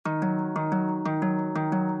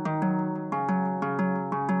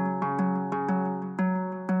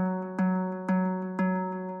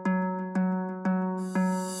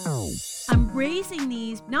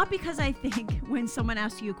Not because I think when someone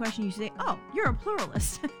asks you a question, you say, oh, you're a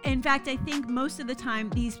pluralist. In fact, I think most of the time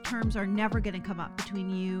these terms are never going to come up between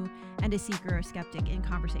you and a seeker or a skeptic in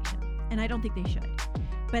conversation. And I don't think they should.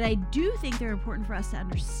 But I do think they're important for us to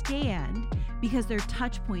understand because they're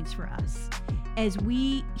touch points for us. As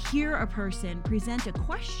we hear a person present a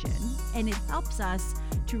question, and it helps us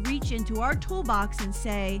to reach into our toolbox and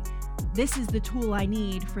say, this is the tool I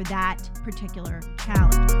need for that particular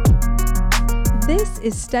challenge. This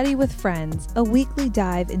is Study with Friends, a weekly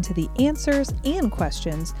dive into the answers and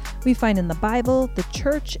questions we find in the Bible, the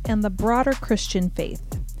church, and the broader Christian faith.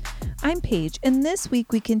 I'm Paige, and this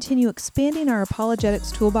week we continue expanding our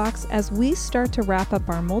apologetics toolbox as we start to wrap up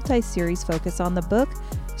our multi-series focus on the book,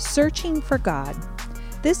 Searching for God.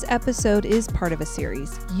 This episode is part of a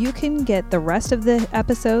series. You can get the rest of the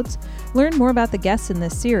episodes, learn more about the guests in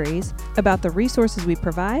this series, about the resources we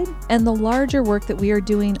provide, and the larger work that we are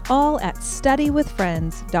doing, all at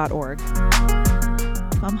studywithfriends.org.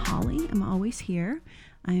 I'm Holly. I'm always here.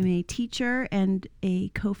 I'm a teacher and a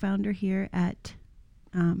co-founder here at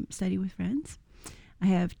Study with Friends. I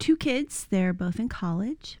have 2 kids. They're both in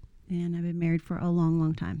college, and I've been married for a long,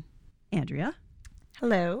 long time. Andrea.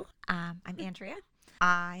 Hello, I'm Andrea.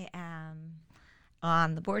 I am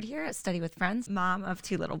on the board here at Study with Friends, mom of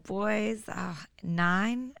 2 little boys,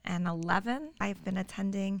 9 and 11. I've been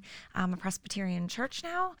attending a Presbyterian church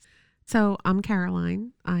now. So I'm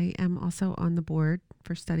Caroline. I am also on the board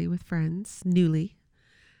for Study with Friends, newly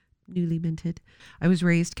minted. I was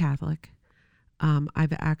raised Catholic.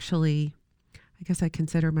 I've actually, I guess I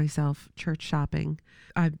consider myself church shopping.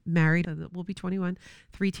 I'm married, will be 21,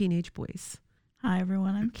 3 teenage boys. Hi,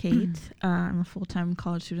 everyone. I'm Kate. I'm a full-time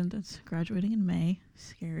college student that's graduating in May.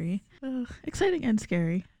 Scary. Exciting and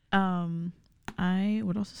scary. I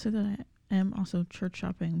would also say that I am also church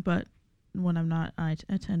shopping, but when I'm not, I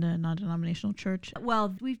attend a non-denominational church.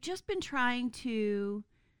 Well, we've just been trying to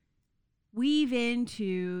weave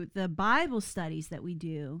into the Bible studies that we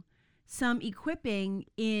do some equipping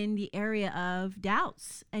in the area of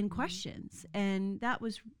doubts and questions. And that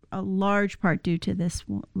was a large part due to this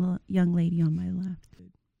young lady on my left. Yeah.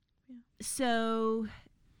 So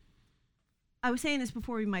I was saying this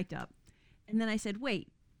before we mic'd up. And then I said,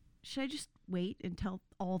 wait, should I just wait and tell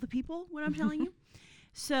all the people what I'm telling you?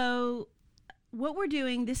 So what we're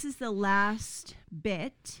doing, this is the last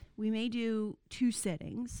bit. We may do 2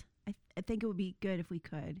 sittings. I think it would be good if we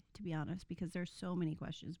could, to be honest, because there's so many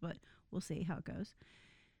questions, but we'll see how it goes.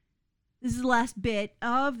 This is the last bit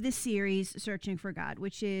of the series, Searching for God,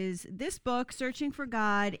 which is this book, Searching for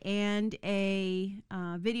God, and a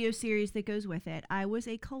video series that goes with it. I was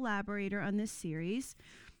a collaborator on this series,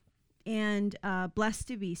 and blessed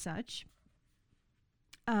to be such.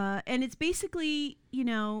 And it's basically,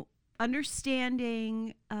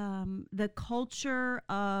 understanding the culture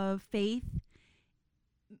of faith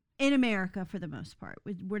in America for the most part.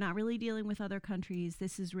 We're not really dealing with other countries.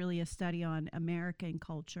 This is really a study on American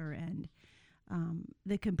culture and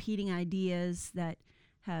the competing ideas that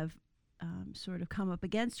have sort of come up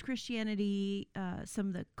against Christianity, some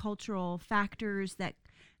of the cultural factors that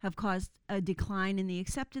have caused a decline in the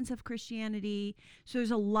acceptance of Christianity. So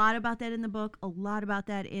there's a lot about that in the book, a lot about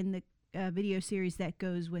that in the video series that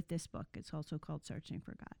goes with this book. It's also called Searching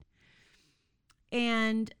for God.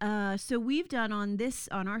 And so we've done on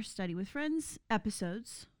our Study with Friends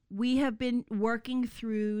episodes, we have been working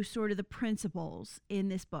through sort of the principles in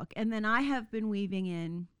this book. And then I have been weaving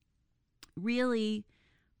in really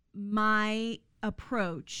my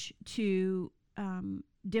approach to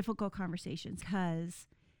difficult conversations, because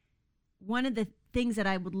one of the things that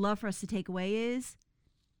I would love for us to take away is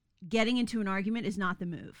getting into an argument is not the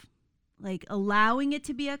move. Like allowing it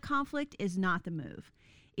to be a conflict is not the move.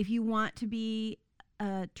 If you want to be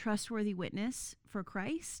a trustworthy witness for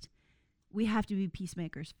Christ, we have to be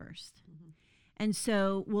peacemakers first. Mm-hmm. And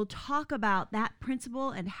so we'll talk about that principle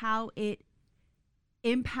and how it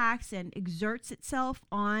impacts and exerts itself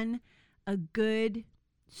on a good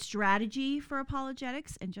strategy for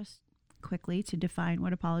apologetics. And just quickly to define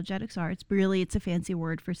what apologetics are, it's a fancy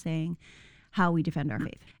word for saying how we defend our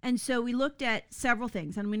faith. And so we looked at several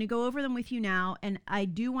things. I'm going to go over them with you now. And I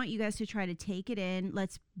do want you guys to try to take it in.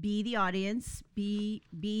 Let's be the audience,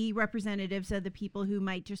 be representatives of the people who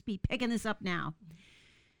might just be picking this up now.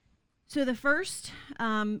 So the first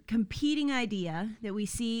competing idea that we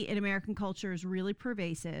see in American culture is really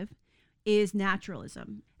pervasive is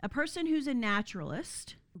naturalism. A person who's a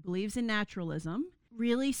naturalist, who believes in naturalism,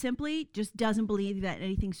 really simply just doesn't believe that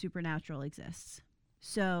anything supernatural exists.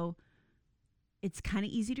 So it's kind of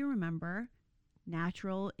easy to remember.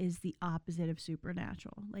 Natural is the opposite of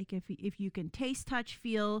supernatural. Like if you can taste, touch,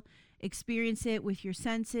 feel, experience it with your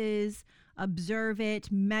senses, observe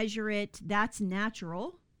it, measure it, that's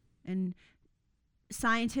natural. And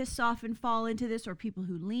scientists often fall into this, or people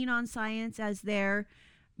who lean on science as their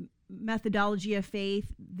methodology of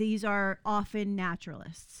faith. These are often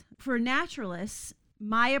naturalists. For naturalists,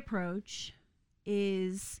 my approach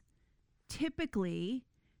is typically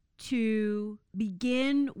to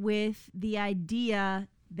begin with the idea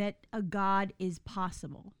that a God is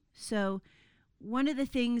possible. So one of the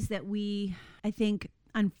things that we, I think,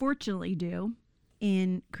 unfortunately do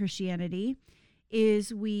in Christianity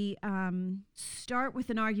is we start with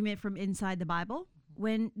an argument from inside the Bible,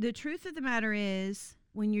 when the truth of the matter is,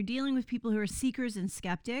 when you're dealing with people who are seekers and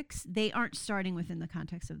skeptics, they aren't starting within the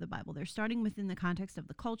context of the Bible. They're starting within the context of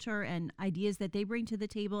the culture and ideas that they bring to the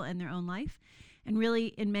table in their own life. And really,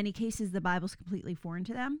 in many cases, the Bible's completely foreign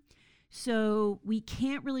to them. So we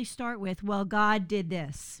can't really start with, well, God did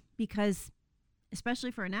this, because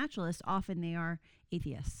especially for a naturalist, often they are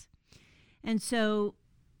atheists. And so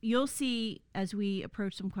you'll see as we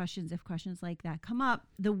approach some questions, if questions like that come up,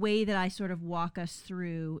 the way that I sort of walk us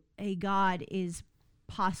through a God is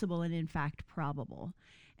possible and in fact probable.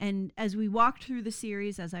 And as we walked through the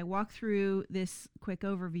series, as I walk through this quick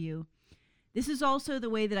overview, this is also the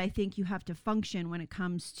way that I think you have to function when it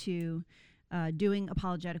comes to doing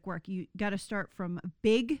apologetic work. You got to start from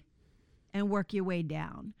big and work your way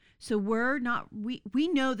down. So we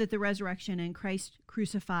know that the resurrection and Christ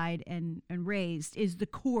crucified and raised is the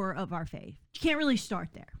core of our faith. You can't really start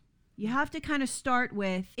there. You have to kind of start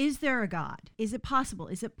with, is there a God? Is it possible?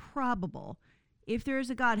 Is it probable? If there is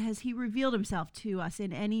a God, has he revealed himself to us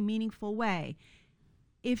in any meaningful way?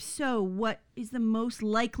 If so, what is the most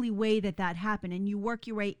likely way that happened? And you work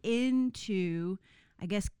your way into, I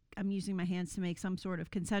guess I'm using my hands to make some sort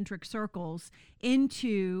of concentric circles,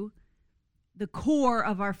 into the core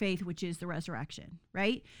of our faith, which is the resurrection,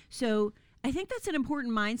 right? So I think that's an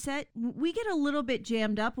important mindset. We get a little bit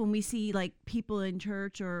jammed up when we see like people in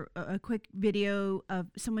church or a quick video of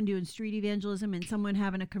someone doing street evangelism and someone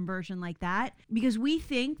having a conversion like that, because we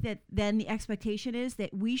think that then the expectation is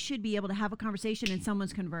that we should be able to have a conversation and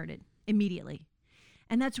someone's converted immediately.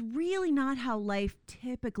 And that's really not how life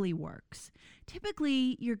typically works.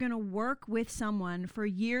 Typically, you're going to work with someone for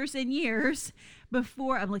years and years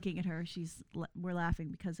before, I'm looking at her, we're laughing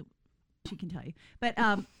because she can tell you, but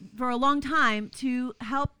for a long time, to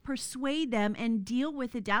help persuade them and deal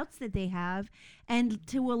with the doubts that they have, and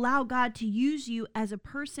to allow God to use you as a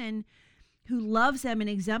person who loves them and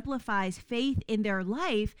exemplifies faith in their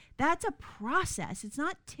life. That's a process. It's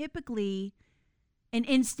not typically an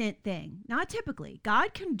instant thing. Not typically.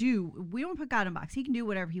 God can do, we don't put God in a box. He can do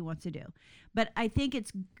whatever he wants to do. But I think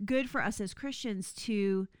it's good for us as Christians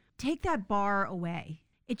to take that bar away.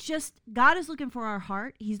 It's just, God is looking for our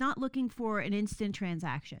heart. He's not looking for an instant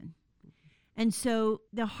transaction. And so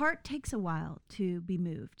the heart takes a while to be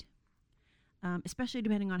moved, especially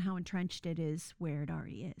depending on how entrenched it is where it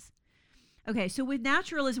already is. Okay, so with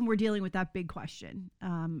naturalism, we're dealing with that big question.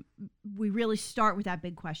 We really start with that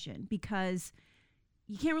big question because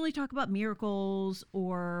you can't really talk about miracles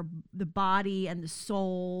or the body and the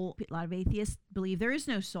soul. A lot of atheists believe there is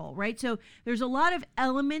no soul, right? So there's a lot of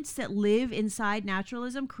elements that live inside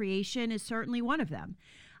naturalism. Creation is certainly one of them.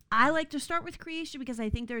 I like to start with creation because I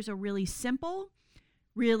think there's a really simple,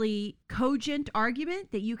 really cogent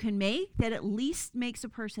argument that you can make that at least makes a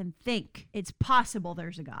person think it's possible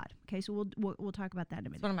there's a God. Okay, so we'll talk about that in a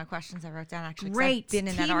minute. It's one of my questions I wrote down, actually. Great. I've been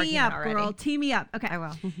in that Tee me argument up, already. girl. Tee me up. Okay. I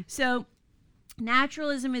will. So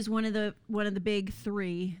naturalism is one of the big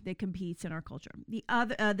three that competes in our culture.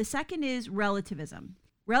 The second is relativism.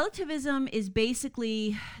 Relativism is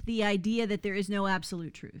basically the idea that there is no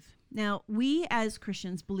absolute truth. Now, we as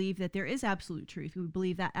Christians believe that there is absolute truth. We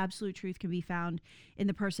believe that absolute truth can be found in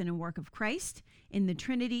the person and work of Christ, in the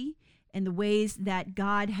Trinity, and the ways that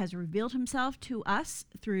God has revealed himself to us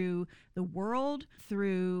through the world,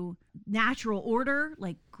 through natural order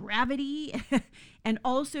like gravity, and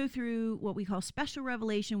also through what we call special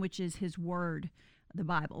revelation, which is his word, the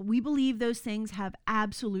Bible. We believe those things have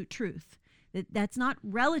absolute truth. That's not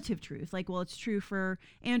relative truth. Like, well, it's true for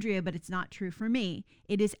Andrea, but it's not true for me.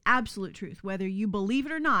 It is absolute truth. Whether you believe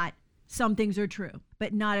it or not, some things are true,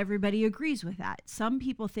 but not everybody agrees with that. Some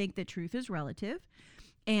people think that truth is relative,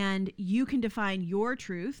 and you can define your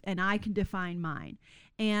truth and I can define mine.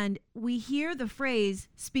 And we hear the phrase,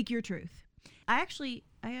 speak your truth. I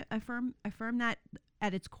affirm that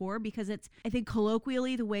at its core, because it's, I think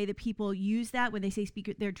colloquially, the way that people use that when they say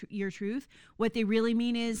speak your truth, what they really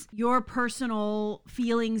mean is your personal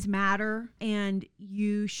feelings matter and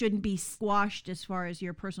you shouldn't be squashed as far as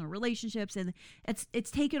your personal relationships. And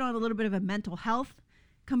it's taken on a little bit of a mental health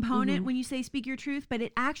component when you say speak your truth, but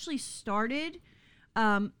it actually started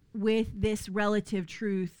with this relative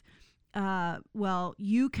truth. Well,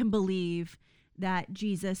 you can believe that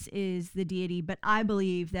Jesus is the deity, but I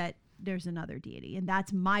believe that there's another deity, and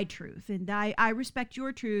that's my truth. And I respect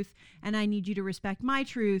your truth, and I need you to respect my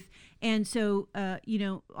truth. And so,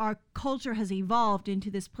 our culture has evolved into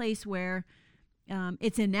this place where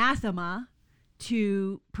it's anathema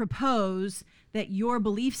to propose that your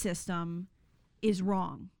belief system is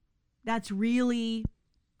wrong. That's really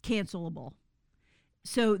cancelable.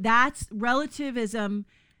 So that's relativism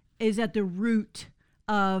is at the root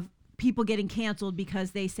of people getting canceled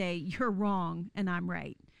because they say you're wrong and I'm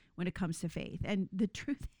right when it comes to faith. And the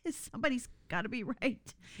truth is somebody's got to be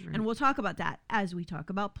right. And we'll talk about that as we talk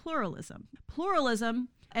about pluralism. Pluralism,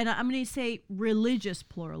 and I'm going to say religious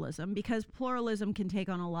pluralism, because pluralism can take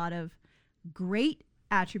on a lot of great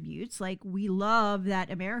attributes. Like, we love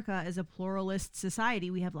that America is a pluralist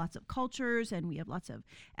society. We have lots of cultures and we have lots of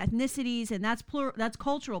ethnicities, and that's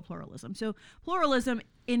cultural pluralism. So pluralism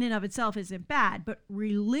in and of itself isn't bad, but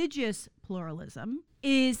religious pluralism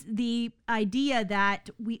is the idea that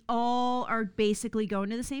we all are basically going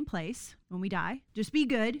to the same place when we die. Just be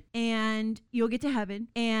good and you'll get to heaven.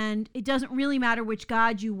 And it doesn't really matter which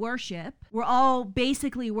God you worship. We're all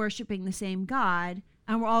basically worshiping the same God,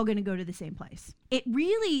 and we're all going to go to the same place. It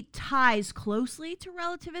really ties closely to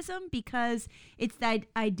relativism because it's that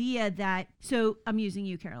idea that, so I'm using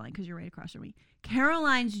you, Caroline, because you're right across from me.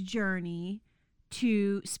 Caroline's journey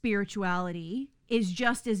to spirituality is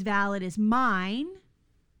just as valid as mine,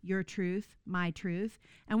 your truth, my truth,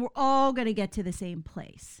 and we're all going to get to the same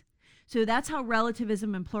place. So that's how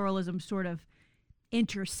relativism and pluralism sort of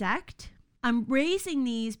intersect. I'm raising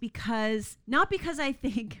these because, not because I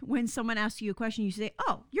think when someone asks you a question, you say,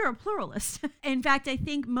 oh, you're a pluralist. In fact, I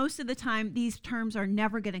think most of the time these terms are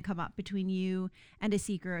never going to come up between you and a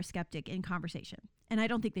seeker or a skeptic in conversation. And I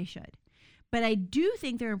don't think they should. But I do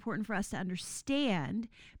think they're important for us to understand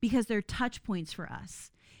because they're touch points for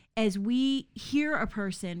us. As we hear a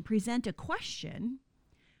person present a question,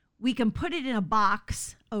 we can put it in a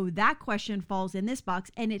box. Oh, that question falls in this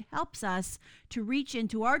box. And it helps us to reach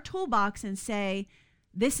into our toolbox and say,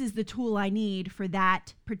 this is the tool I need for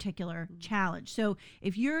that particular challenge. So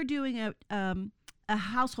if you're doing a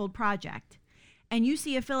household project and you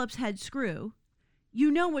see a Phillips head screw, you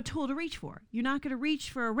know what tool to reach for. You're not going to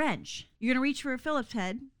reach for a wrench. You're going to reach for a Phillips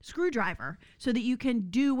head screwdriver so that you can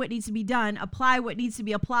do what needs to be done, apply what needs to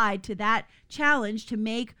be applied to that challenge to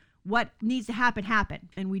make what needs to happen.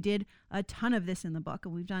 And we did a ton of this in the book,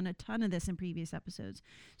 and we've done a ton of this in previous episodes.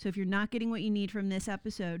 So if you're not getting what you need from this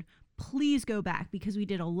episode, please go back, because we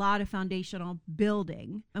did a lot of foundational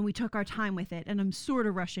building and we took our time with it, and I'm sort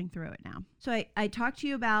of rushing through it now. So I talked to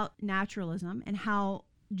you about naturalism and how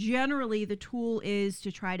generally the tool is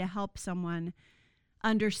to try to help someone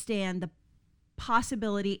understand the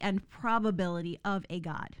possibility and probability of a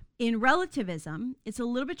God. In relativism, it's a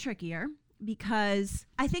little bit trickier, because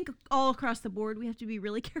I think all across the board, we have to be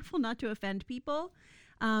really careful not to offend people.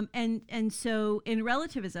 And so in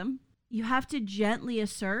relativism, you have to gently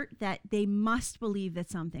assert that they must believe that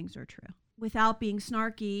some things are true. Without being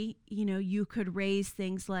snarky, you could raise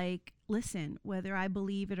things like, listen, whether I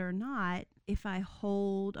believe it or not, if I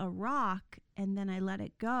hold a rock and then I let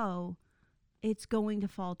it go, it's going to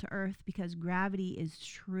fall to earth because gravity is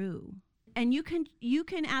true. And you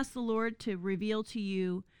can ask the Lord to reveal to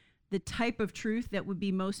you the type of truth that would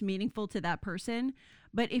be most meaningful to that person.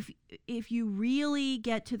 But if you really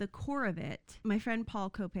get to the core of it, my friend Paul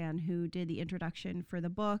Copan, who did the introduction for the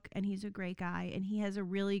book, and he's a great guy, and he has a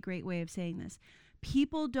really great way of saying this.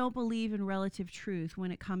 People don't believe in relative truth when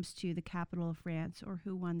it comes to the capital of France or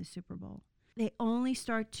who won the Super Bowl. They only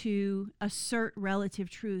start to assert relative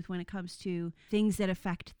truth when it comes to things that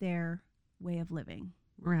affect their way of living.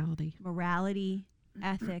 Morality,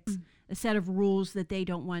 ethics, a set of rules that they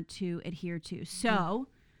don't want to adhere to. So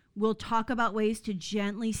we'll talk about ways to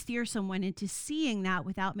gently steer someone into seeing that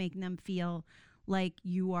without making them feel like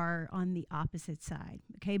you are on the opposite side.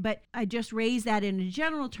 Okay, but I just raised that in a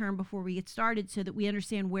general term before we get started so that we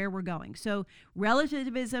understand where we're going. So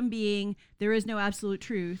relativism being there is no absolute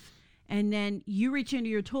truth, and then you reach into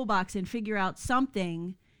your toolbox and figure out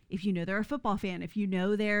something if you know they're a football fan, if you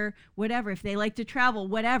know they're whatever, if they like to travel,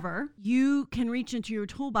 whatever, you can reach into your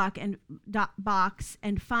toolbox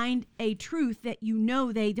and find a truth that you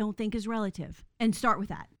know they don't think is relative, and start with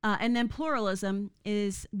that. And then pluralism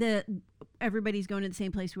is everybody's going to the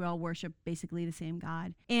same place. We all worship basically the same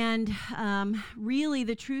God. And really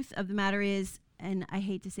the truth of the matter is, and I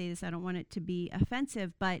hate to say this, I don't want it to be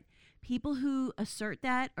offensive, but people who assert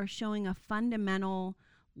that are showing a fundamental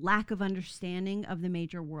lack of understanding of the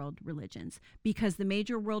major world religions, because the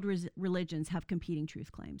major world religions have competing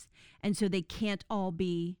truth claims. And so they can't all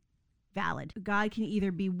be valid. God can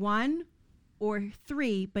either be one or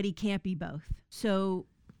three, but he can't be both. So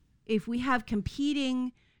if we have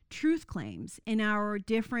competing truth claims in our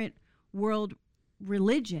different world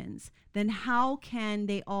religions, then how can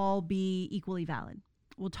they all be equally valid?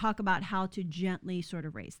 We'll talk about how to gently sort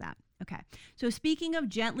of raise that. Okay, so speaking of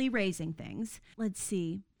gently raising things, let's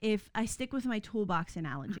see. If I stick with my toolbox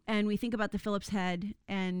analogy and we think about the Phillips head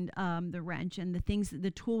and the wrench and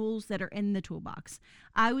the tools that are in the toolbox,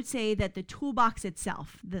 I would say that the toolbox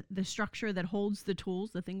itself, the structure that holds the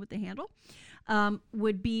tools, the thing with the handle,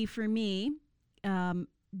 would be for me,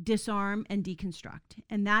 disarm and deconstruct.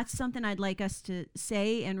 And that's something I'd like us to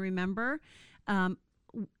say and remember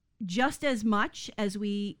just as much as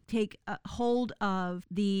we take hold of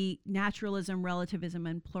the naturalism, relativism,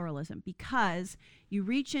 and pluralism, because you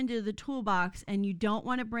reach into the toolbox and you don't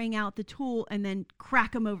want to bring out the tool and then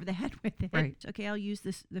crack them over the head with it. Right. Okay, I'll use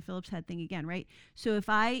the Phillips head thing again, right? So if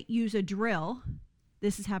I use a drill,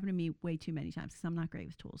 this has happened to me way too many times because I'm not great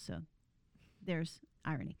with tools, so there's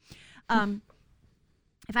irony.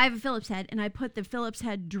 If I have a Phillips head and I put the Phillips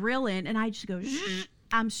head drill in and I just go,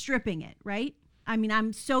 I'm stripping it, right? I mean,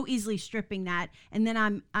 I'm so easily stripping that, and then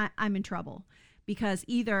I'm in trouble because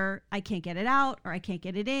either I can't get it out or I can't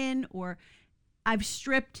get it in, or I've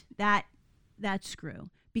stripped that screw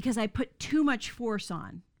because I put too much force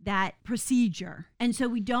on that procedure. And so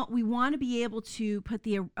we want to be able to put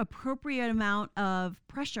the appropriate amount of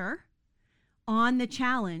pressure on the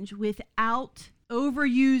challenge without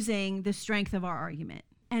overusing the strength of our argument.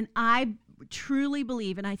 And I truly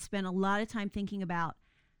believe, and I spend a lot of time thinking about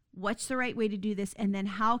what's the right way to do this, and then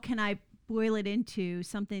how can I boil it into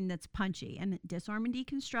something that's punchy. And disarm and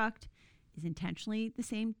deconstruct is intentionally the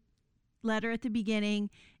same letter at the beginning,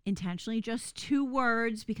 intentionally just 2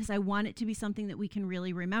 words, because I want it to be something that we can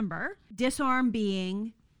really remember. Disarm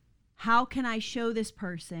being, how can I show this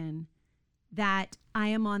person that I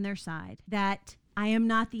am on their side, that I am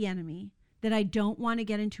not the enemy, that I don't want to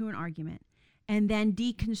get into an argument. And then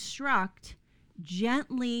deconstruct,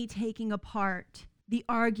 gently taking apart the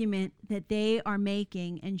argument that they are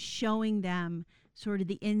making and showing them sort of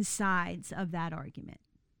the insides of that argument.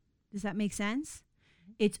 Does that make sense?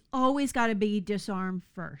 It's always got to be disarm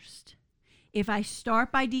first. If I start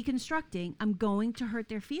by deconstructing, I'm going to hurt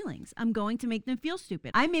their feelings. I'm going to make them feel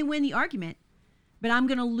stupid. I may win the argument, but I'm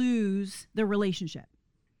going to lose the relationship,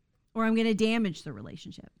 or I'm going to damage the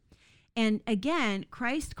relationship. And again,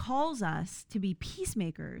 Christ calls us to be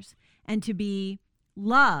peacemakers and to be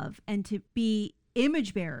love and to be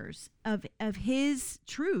image bearers of his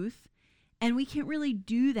truth, and we can't really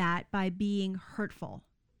do that by being hurtful.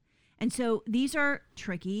 And so these are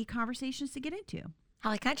tricky conversations to get into.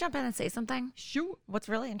 Holly, can I jump in and say something? Sure. What's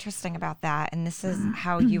really interesting about that, and this is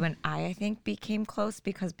how you and I think, became close,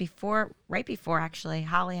 because right before actually,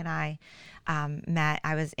 Holly and I met,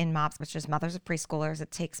 I was in MOPS, which is Mothers of Preschoolers.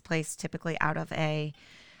 It takes place typically out of a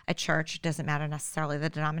church. It doesn't matter necessarily the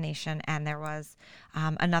denomination. And there was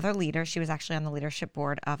another leader. She was actually on the leadership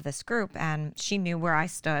board of this group, and she knew where I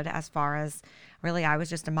stood as far as, really, I was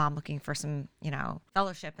just a mom looking for some,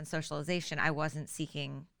 fellowship and socialization. I wasn't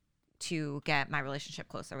seeking to get my relationship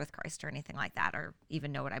closer with Christ or anything like that, or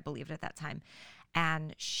even know what I believed at that time.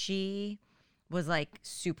 And she was like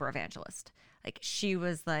super evangelist. Like, she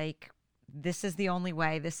was like, this is the only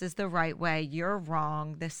way, this is the right way, you're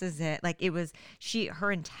wrong, this is it. Like, it was,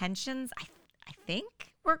 her intentions, I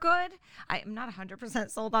think, were good. I'm not 100%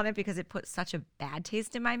 sold on it, because it put such a bad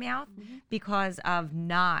taste in my mouth because of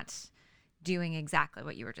not doing exactly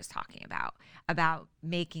what you were just talking about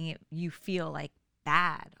making it, you feel like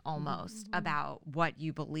bad almost about what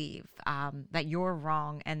you believe, that you're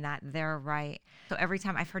wrong and that they're right. So every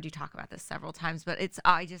time, I've heard you talk about this several times, but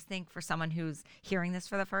I just think for someone who's hearing this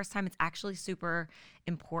for the first time, it's actually super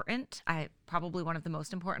important. Probably one of the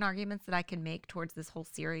most important arguments that I can make towards this whole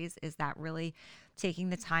series is that really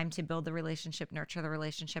taking the time to build the relationship, nurture the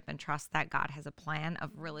relationship, and trust that God has a plan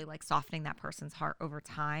of really like softening that person's heart over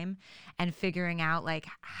time and figuring out like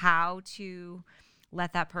how to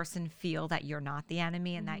let that person feel that you're not the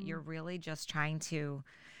enemy and that you're really just trying to,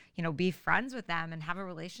 be friends with them and have a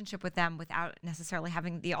relationship with them without necessarily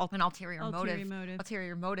having the ulterior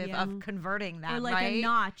motive Yeah. of converting them, or like right? a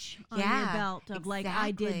notch on your Yeah, belt of like,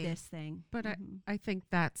 I did exactly. this thing. But I think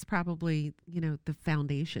that's probably, the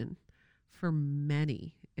foundation for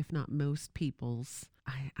many, if not most people's,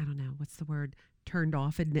 I don't know, what's the word, turned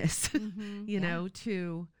offedness,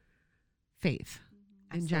 to faith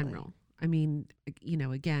in Absolutely. general. I mean,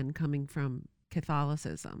 again, coming from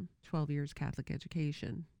Catholicism, 12 years Catholic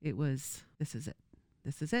education, it was, this is it.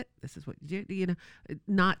 This is it. This is what you do.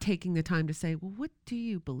 Not taking the time to say, well, what do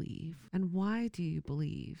you believe? And why do you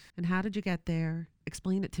believe? And how did you get there?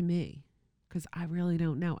 Explain it to me. Because I really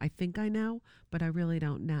don't know. I think I know, but I really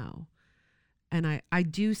don't know. And I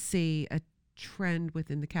do see a trend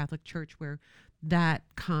within the Catholic Church where that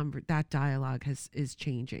dialogue is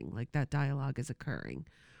changing. Like that dialogue is occurring,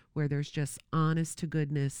 where there's just honest to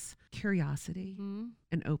goodness curiosity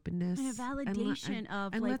and openness And a validation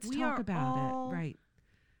of and like, let's we talk are about all, it. Right.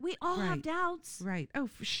 We all have Right. doubts. Right. Oh,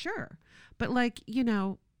 for sure. But like,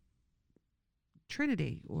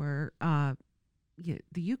 Trinity or the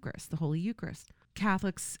Eucharist, the Holy Eucharist.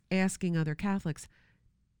 Catholics asking other Catholics,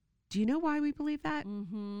 do you know why we believe that?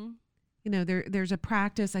 Mm-hmm. There's a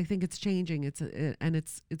practice. I think it's changing. It's a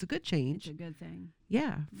good change. It's a good thing.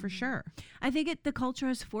 Yeah, for sure. I think the culture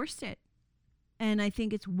has forced it. And I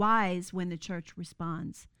think it's wise when the church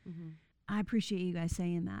responds. I appreciate you guys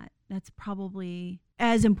saying that. That's probably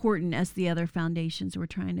as important as the other foundations we're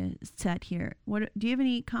trying to set here. Do you have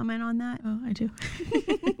any comment on that? Oh, I do.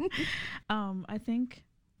 I think,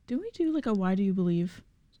 do we do like a Why Do You Believe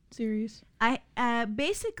series? I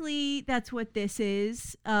basically that's what this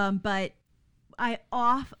is. But I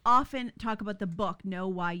often talk about the book Know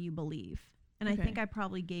Why You Believe. And I Okay. think I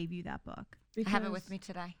probably gave you that book. I have it with me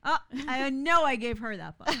today. Oh, I know I gave her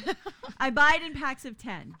that book. I buy it in packs of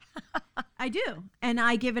 10. I do. And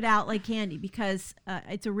I give it out like candy because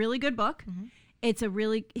it's a really good book. It's a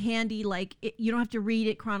really handy, you don't have to read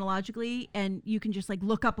it chronologically and you can just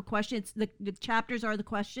look up a question. It's the chapters are the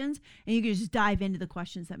questions and you can just dive into the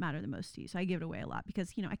questions that matter the most to you. So I give it away a lot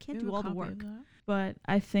because, I can't do all the work. But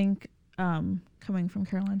I think coming from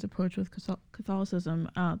Caroline's approach with Catholicism,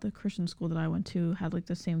 the Christian school that I went to had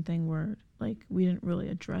the same thing where we didn't really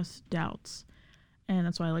address doubts. And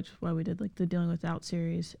that's why I liked why we did the Dealing with Doubt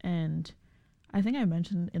series. And I think I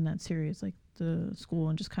mentioned in that series the school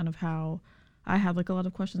and just kind of how I had a lot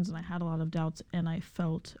of questions and I had a lot of doubts and I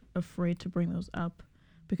felt afraid to bring those up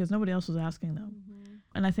because nobody else was asking them.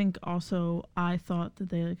 And I think also I thought that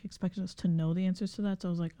they expected us to know the answers to that. So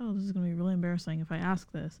I was like, oh, this is going to be really embarrassing if I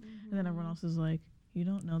ask this. And then everyone else is like, you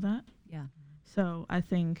don't know that? Yeah. So I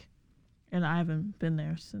think, and I haven't been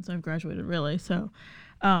there since I've graduated really. So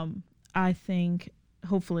I think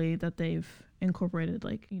hopefully that they've incorporated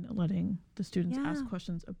letting the students ask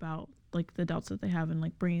questions about the doubts that they have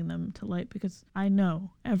and bringing them to light because I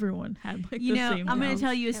know everyone had the same I'm going doubts. to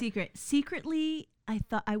tell you a secret. Secretly,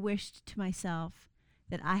 I wished to myself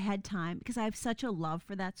that I had time because I have such a love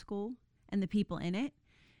for that school and the people in it.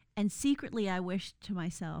 And secretly, I wished to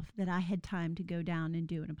myself that I had time to go down and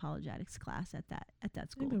do an apologetics class at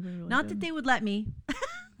that school. Really Not good. that they would let me.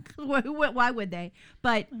 Why would they?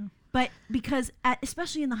 But because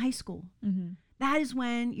especially in the high school, that is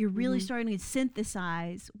when you're really starting to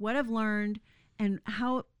synthesize what I've learned and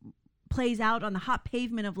how it plays out on the hot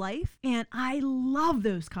pavement of life. And I love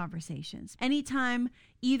those conversations. Anytime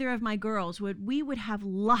either of my girls we would have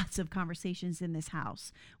lots of conversations in this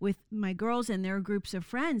house with my girls and their groups of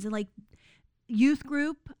friends and youth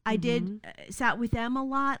group. I did sat with them a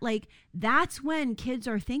lot. That's when kids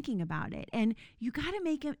are thinking about it. And you got to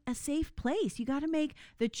make it a safe place. You got to make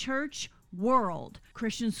the church world,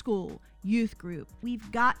 Christian school, youth group. We've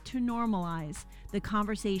got to normalize the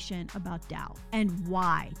conversation about doubt and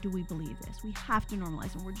why do we believe this? We have to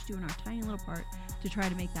normalize, and we're just doing our tiny little part to try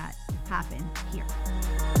to make that happen here.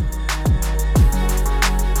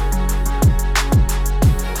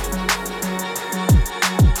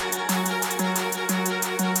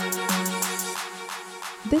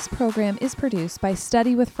 This program is produced by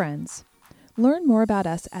Study with Friends. Learn more about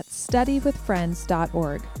us at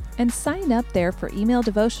studywithfriends.org and sign up there for email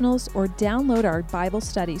devotionals or download our Bible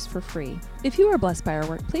studies for free. If you are blessed by our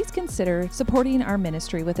work, please consider supporting our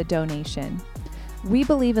ministry with a donation. We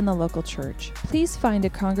believe in the local church. Please find a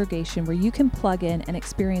congregation where you can plug in and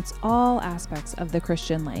experience all aspects of the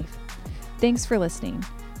Christian life. Thanks for listening.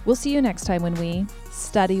 We'll see you next time when we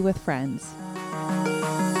study with friends.